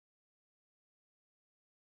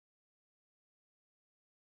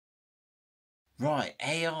Right,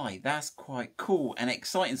 AI, that's quite cool and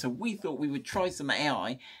exciting. So we thought we would try some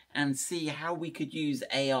AI and see how we could use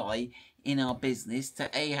AI in our business to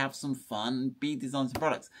A, have some fun, B, design some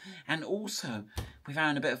products. And also, we've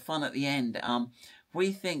had a bit of fun at the end.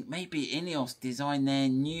 We think maybe Ineos design their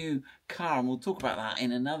new car, and we'll talk about that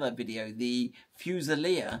in another video, the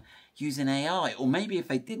Fusilier, using AI. Or maybe if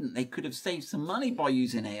they didn't, they could have saved some money by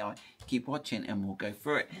using AI. Keep watching and we'll go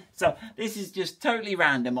through it. So this is just totally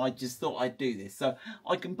random. I just thought I'd do this. So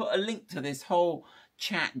I can put a link to this whole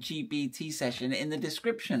CHAT GPT session in the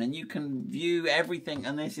description, and you can view everything.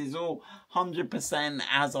 And this is all 100%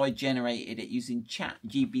 as I generated it using CHAT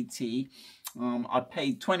GPT. I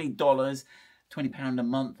paid $20. £20 a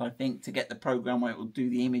month, I think, to get the program where it will do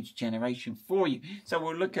the image generation for you. So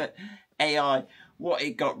we'll look at AI, what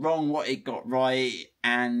it got wrong, what it got right,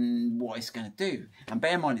 and what it's going to do. And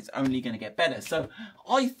bear in mind, it's only going to get better. So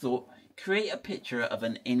I thought, create a picture of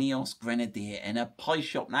an Ineos Grenadier in a pie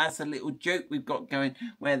shop. Now, that's a little joke we've got going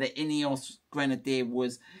where the Ineos Grenadier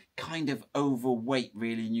was kind of overweight,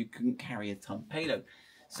 really, and you couldn't carry a ton payload.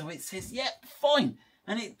 So it says, yep, fine.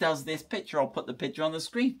 And it does this picture. I'll put the picture on the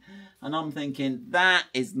screen. And I'm thinking, that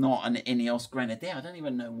is not an Ineos Grenadier. I don't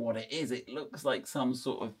even know what it is. It looks like some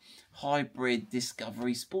sort of hybrid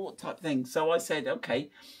Discovery Sport type thing. So I said, okay.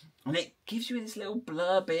 And it gives you this little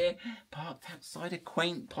blurb here, parked outside a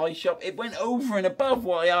quaint pie shop. It went over and above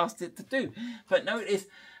what I asked it to do. But notice,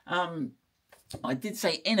 I did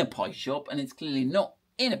say in a pie shop, and it's clearly not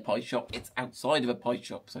in a pie shop. It's outside of a pie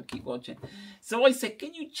shop. So keep watching. So I said,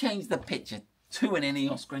 can you change the picture to an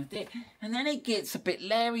Ineos Grenadier? And then it gets a bit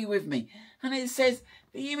leery with me, and it says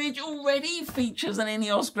the image already features an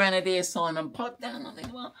Ineos Grenadier Simon parked down. I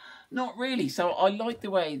think, well, not really. So I like the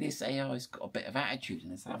way this AI's got a bit of attitude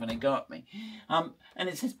and it's having a go at me. And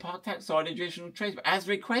it says parked outside a traditional trade, but as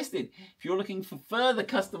requested. If you're looking for further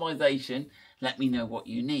customization, let me know what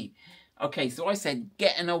you need. Okay, so I said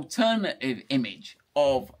get an alternative image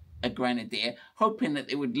of a Grenadier, hoping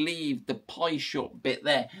that it would leave the pie shop bit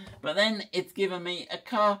there. But then it's given me a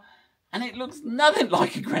car, and it looks nothing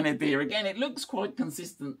like a Grenadier. Again, it looks quite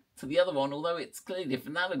consistent to the other one, although it's clearly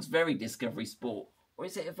different. That looks very Discovery Sport. Or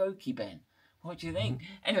is it a Vokey, Ben? What do you think?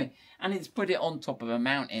 Anyway, and it's put it on top of a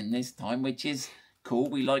mountain this time, which is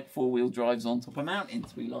cool. We like four-wheel drives on top of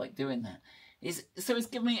mountains. We like doing that. So it's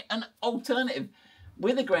given me an alternative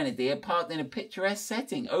with a Grenadier parked in a picturesque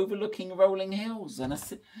setting, overlooking rolling hills. And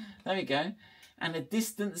there we go. And a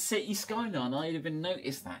distant city skyline. I even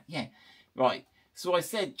noticed that. Yeah. Right. So I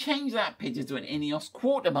said, change that picture to an Ineos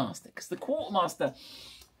Quartermaster. Because the Quartermaster...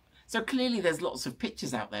 So clearly there's lots of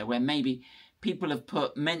pictures out there where maybe people have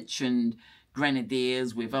mentioned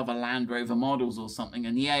Grenadiers with other Land Rover models or something,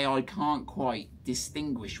 and the AI can't quite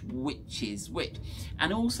distinguish which is which.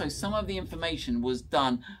 And also some of the information was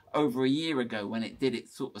done over a year ago when it did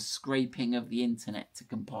its sort of scraping of the internet to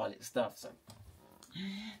compile its stuff.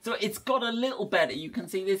 So it's got a little better. You can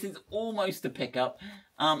see this is almost a pickup.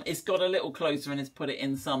 It's got a little closer and it's put it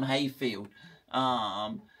in some hayfield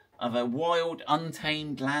of a wild,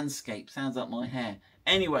 untamed landscape. Sounds like my hair.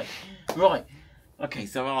 Anyway, right. Okay,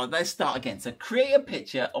 so let's start again. So create a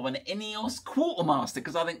picture of an Ineos Quartermaster,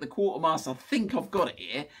 because I think the Quartermaster, I think I've got it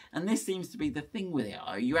here, and this seems to be the thing with it.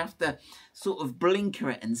 You have to sort of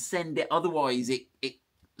blinker it and send it, otherwise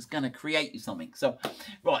it's going to create you something. So,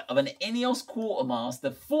 right, of an Ineos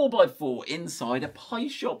Quartermaster 4x4 inside a pie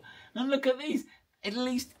shop. And look at these. At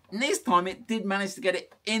least this time it did manage to get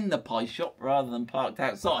it in the pie shop rather than parked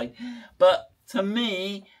outside. But to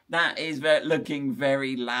me, that is looking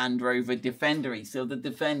very Land Rover Defender-y. So the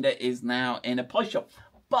Defender is now in a pie shop.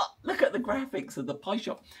 But look at the graphics of the pie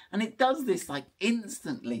shop. And it does this like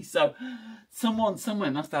instantly. So someone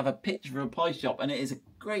somewhere must have a picture of a pie shop, and it is a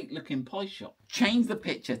great looking pie shop. Change the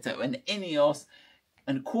picture to an Ineos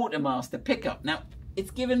and Quartermaster pickup. Now,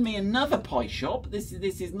 it's given me another pie shop. This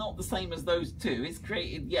is not the same as those two. It's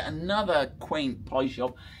created yet another quaint pie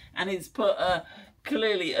shop. And it's put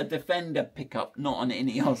clearly a Defender pickup, not an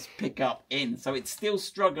Ineos pickup in. So it's still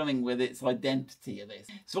struggling with its identity of this.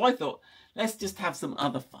 So I thought, let's just have some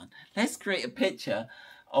other fun. Let's create a picture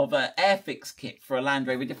of an Airfix kit for a Land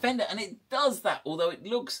Rover Defender. And it does that, although it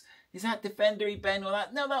looks... Is that Defender-y, Ben, or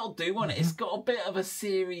that? No, that'll do, won't it? It's got a bit of a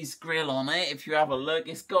series grille on it, if you have a look.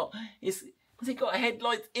 Has it got a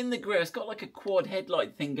headlight in the grille? It's got like a quad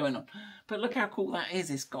headlight thing going on. But look how cool that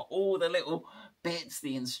is. It's got all the little bits,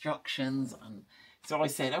 the instructions. And so I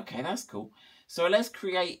said, okay, that's cool. So let's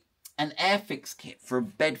create an Airfix kit for a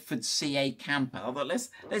Bedford CA camper. Although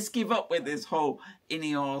let's give up with this whole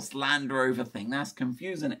Ineos Land Rover thing. That's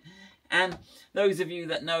confusing it. And those of you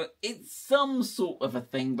that know, it's some sort of a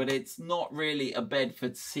thing, but it's not really a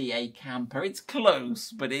Bedford CA camper. It's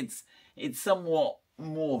close, but it's somewhat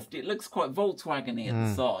morphed. It looks quite Volkswagen-y at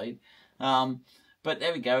the side. But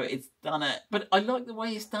there we go, it's done it. But I like the way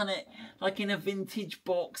it's done it, like in a vintage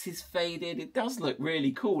box, it's faded. It does look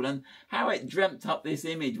really cool. And how it dreamt up this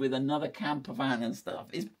image with another camper van and stuff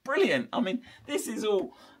is brilliant. I mean, this is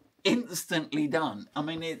all instantly done. I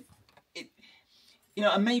mean, you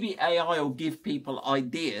know, and maybe AI will give people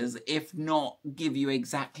ideas, if not give you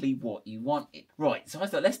exactly what you wanted. Right, so I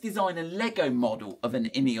thought, let's design a Lego model of an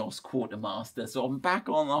Ineos Quartermaster. So I'm back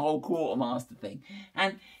on the whole Quartermaster thing.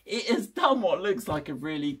 And it has done what looks like a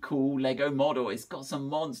really cool Lego model. It's got some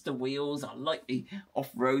monster wheels. I like the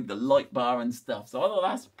off-road, the light bar and stuff. So I thought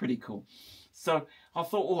that's pretty cool. So I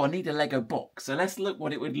thought, oh, I need a Lego box. So let's look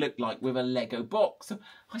what it would look like with a Lego box. So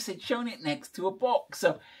I said, showing it next to a box.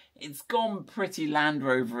 So it's gone pretty Land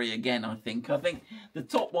Rover-y again, I think. I think the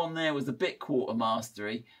top one there was a bit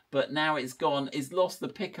Quartermaster-y, but now it's lost the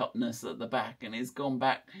pick-upness at the back and it's gone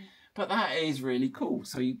back. But that is really cool.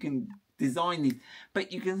 So you can design these.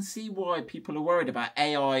 But you can see why people are worried about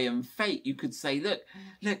AI and fate. You could say, look,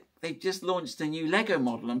 they've just launched a new Lego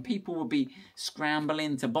model and people will be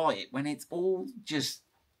scrambling to buy it when it's all just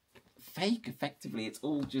fake, effectively. It's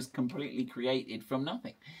all just completely created from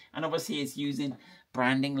nothing. And obviously it's using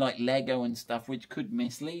branding like Lego and stuff, which could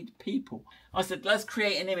mislead people. I said, let's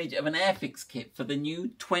create an image of an airfix kit for the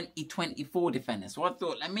new 2024 Defender. So I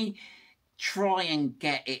thought, let me try and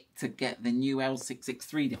get it to get the new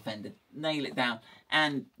L663 Defender, nail it down.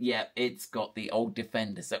 And yeah, it's got the old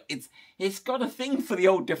Defender. So it's got a thing for the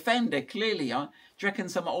old Defender, clearly. Do you reckon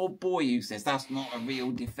some old boy who says that's not a real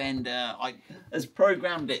Defender has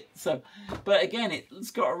programmed it? So, but again, it's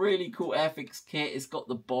got a really cool airfix kit. It's got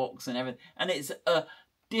the box and everything. And it's a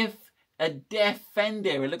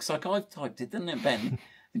Defender. It looks like I've typed it, doesn't it, Ben?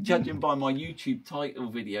 Judging by my YouTube title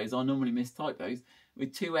videos, I normally mistype those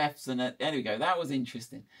with 2 F's and a... There we go. That was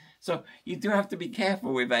interesting. So you do have to be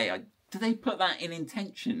careful with AI. Do they put that in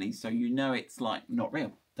intentionally so you know it's like not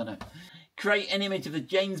real? Don't know. Create an image of the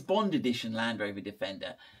James Bond edition Land Rover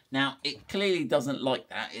Defender. Now, it clearly doesn't like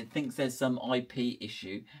that. It thinks there's some IP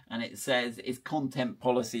issue and it says it's content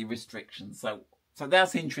policy restrictions. So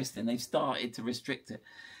that's interesting. They've started to restrict it.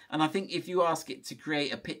 And I think if you ask it to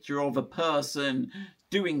create a picture of a person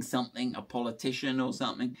doing something, a politician or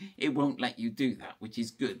something, it won't let you do that, which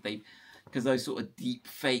is good. Because those sort of deep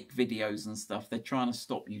fake videos and stuff, they're trying to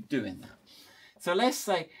stop you doing that. So let's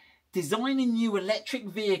say, design a new electric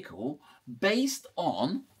vehicle based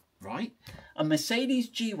on, right, a Mercedes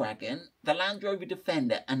G-Wagon, the Land Rover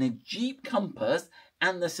Defender, and a Jeep Compass,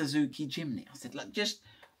 and the Suzuki Jimny. I said, look, just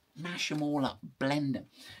mash them all up, blend them,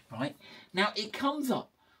 right? Now, it comes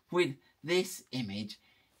up with this image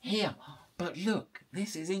here. But look,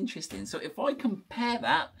 this is interesting. So if I compare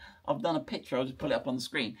that, I've done a picture, I'll just pull it up on the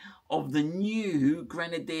screen, of the new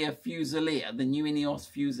Grenadier Fusilier, the new Ineos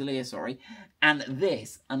Fusilier, sorry, and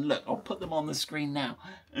this. And look, I'll put them on the screen now.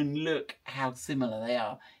 And look how similar they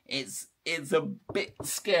are. It's a bit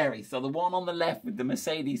scary. So the one on the left with the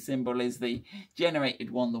Mercedes symbol is the generated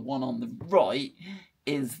one. The one on the right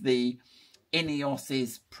is the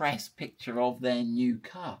Ineos's press picture of their new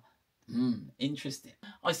car. Interesting.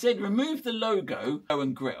 I said remove the logo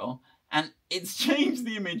and grille, and it's changed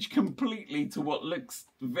the image completely to what looks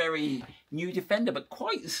very new Defender, but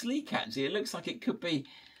quite sleek actually. It looks like it could be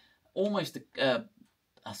almost a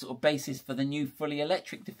sort of basis for the new fully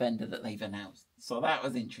electric Defender that they've announced. So that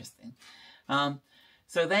was interesting.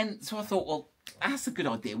 So I thought, well, that's a good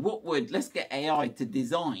idea. Let's get AI to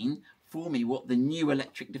design for me what the new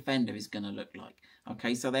electric Defender is going to look like.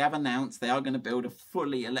 Okay, so they have announced they are going to build a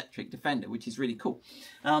fully electric Defender, which is really cool.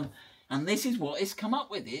 And this is what it's come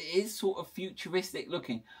up with. It is sort of futuristic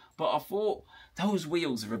looking, but I thought those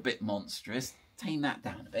wheels are a bit monstrous. Tame that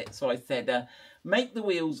down a bit. So I said, make the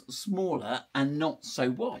wheels smaller and not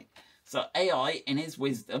so wide. So AI, in his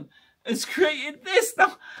wisdom, has created this.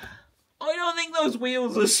 Now, I don't think those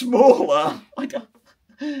wheels are smaller. I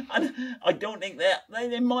don't think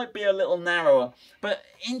they might be a little narrower. But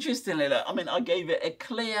interestingly, look, I mean, I gave it a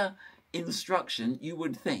clear instruction, you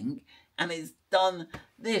would think, and it's done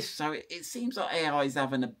this. So it seems like AI is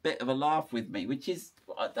having a bit of a laugh with me, which is,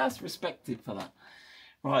 that's respected for that.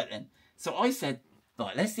 Right then, so I said,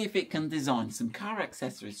 right, let's see if it can design some car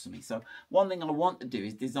accessories for me. So one thing I want to do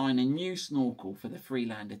is design a new snorkel for the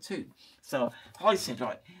Freelander 2. So I said,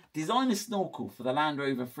 right, design a snorkel for the Land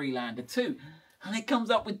Rover Freelander 2. And it comes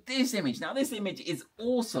up with this image. Now, this image is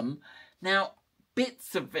awesome. Now,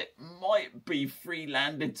 bits of it might be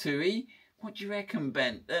Freelander 2-y. What do you reckon,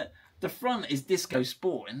 Ben? the front is disco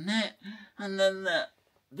sport, isn't it? And then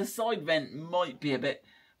the side vent might be a bit,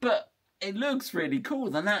 but it looks really cool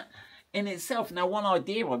than that in itself. Now, one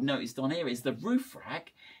idea I've noticed on here is the roof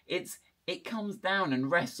rack. It comes down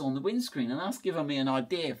and rests on the windscreen, and that's given me an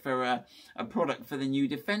idea for a product for the new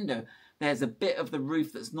Defender. There's a bit of the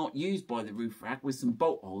roof that's not used by the roof rack with some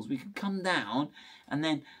bolt holes. We could come down and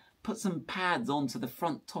then put some pads onto the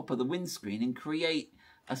front top of the windscreen and create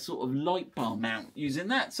a sort of light bar mount using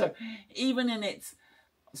that. So even in its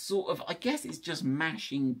sort of, I guess it's just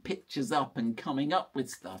mashing pictures up and coming up with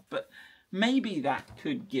stuff, but maybe that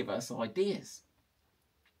could give us ideas.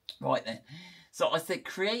 Right then. So I said,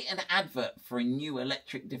 create an advert for a new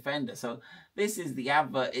electric Defender. So this is the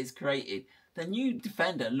advert it's created. The new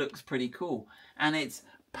Defender looks pretty cool. And it's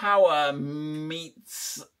power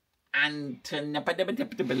meets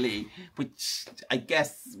antinepatably, which I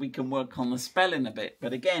guess we can work on the spelling a bit.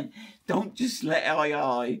 But again, don't just let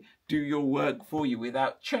AI do your work for you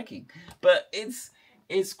without checking. But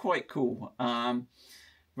it's quite cool.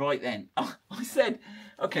 Right then, I said,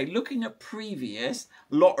 okay, looking at previous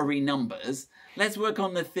lottery numbers, let's work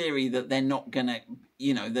on the theory that they're not going to,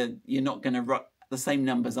 you know, the same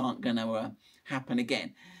numbers aren't going to happen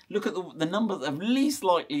again. Look at the numbers that are least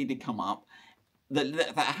likely to come up,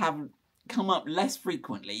 that have come up less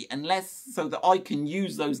frequently and less, so that I can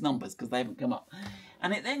use those numbers because they haven't come up.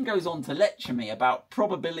 And it then goes on to lecture me about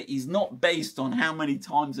probabilities not based on how many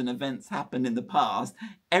times an event's happened in the past.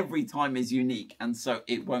 Every time is unique, and so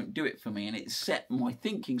it won't do it for me. And it set my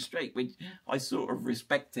thinking straight, which I sort of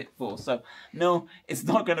respect it for. So, no, it's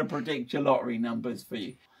not going to predict your lottery numbers for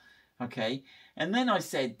you. Okay, and then I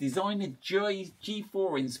said, design a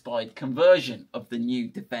G4-inspired conversion of the new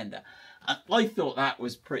Defender. I thought that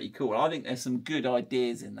was pretty cool. I think there's some good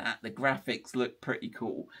ideas in that. The graphics look pretty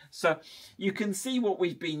cool. So you can see what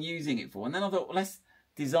we've been using it for. And then I thought, well, let's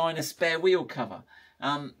design a spare wheel cover.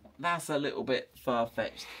 That's a little bit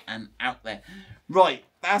far-fetched and out there. Right,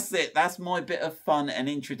 that's it. That's my bit of fun and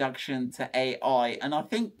introduction to AI. And I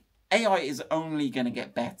think AI is only going to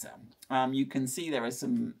get better. You can see there are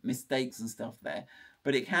some mistakes and stuff there,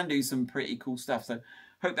 but it can do some pretty cool stuff. So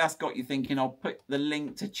hope that's got you thinking. I'll put the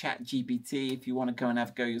link to CHAT GPT if you want to go and have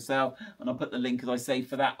a go yourself. And I'll put the link, as I say,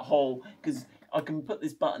 for that whole, because I can put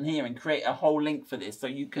this button here and create a whole link for this. So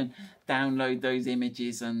you can download those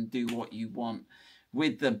images and do what you want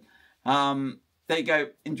with them. There you go.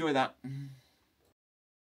 Enjoy that.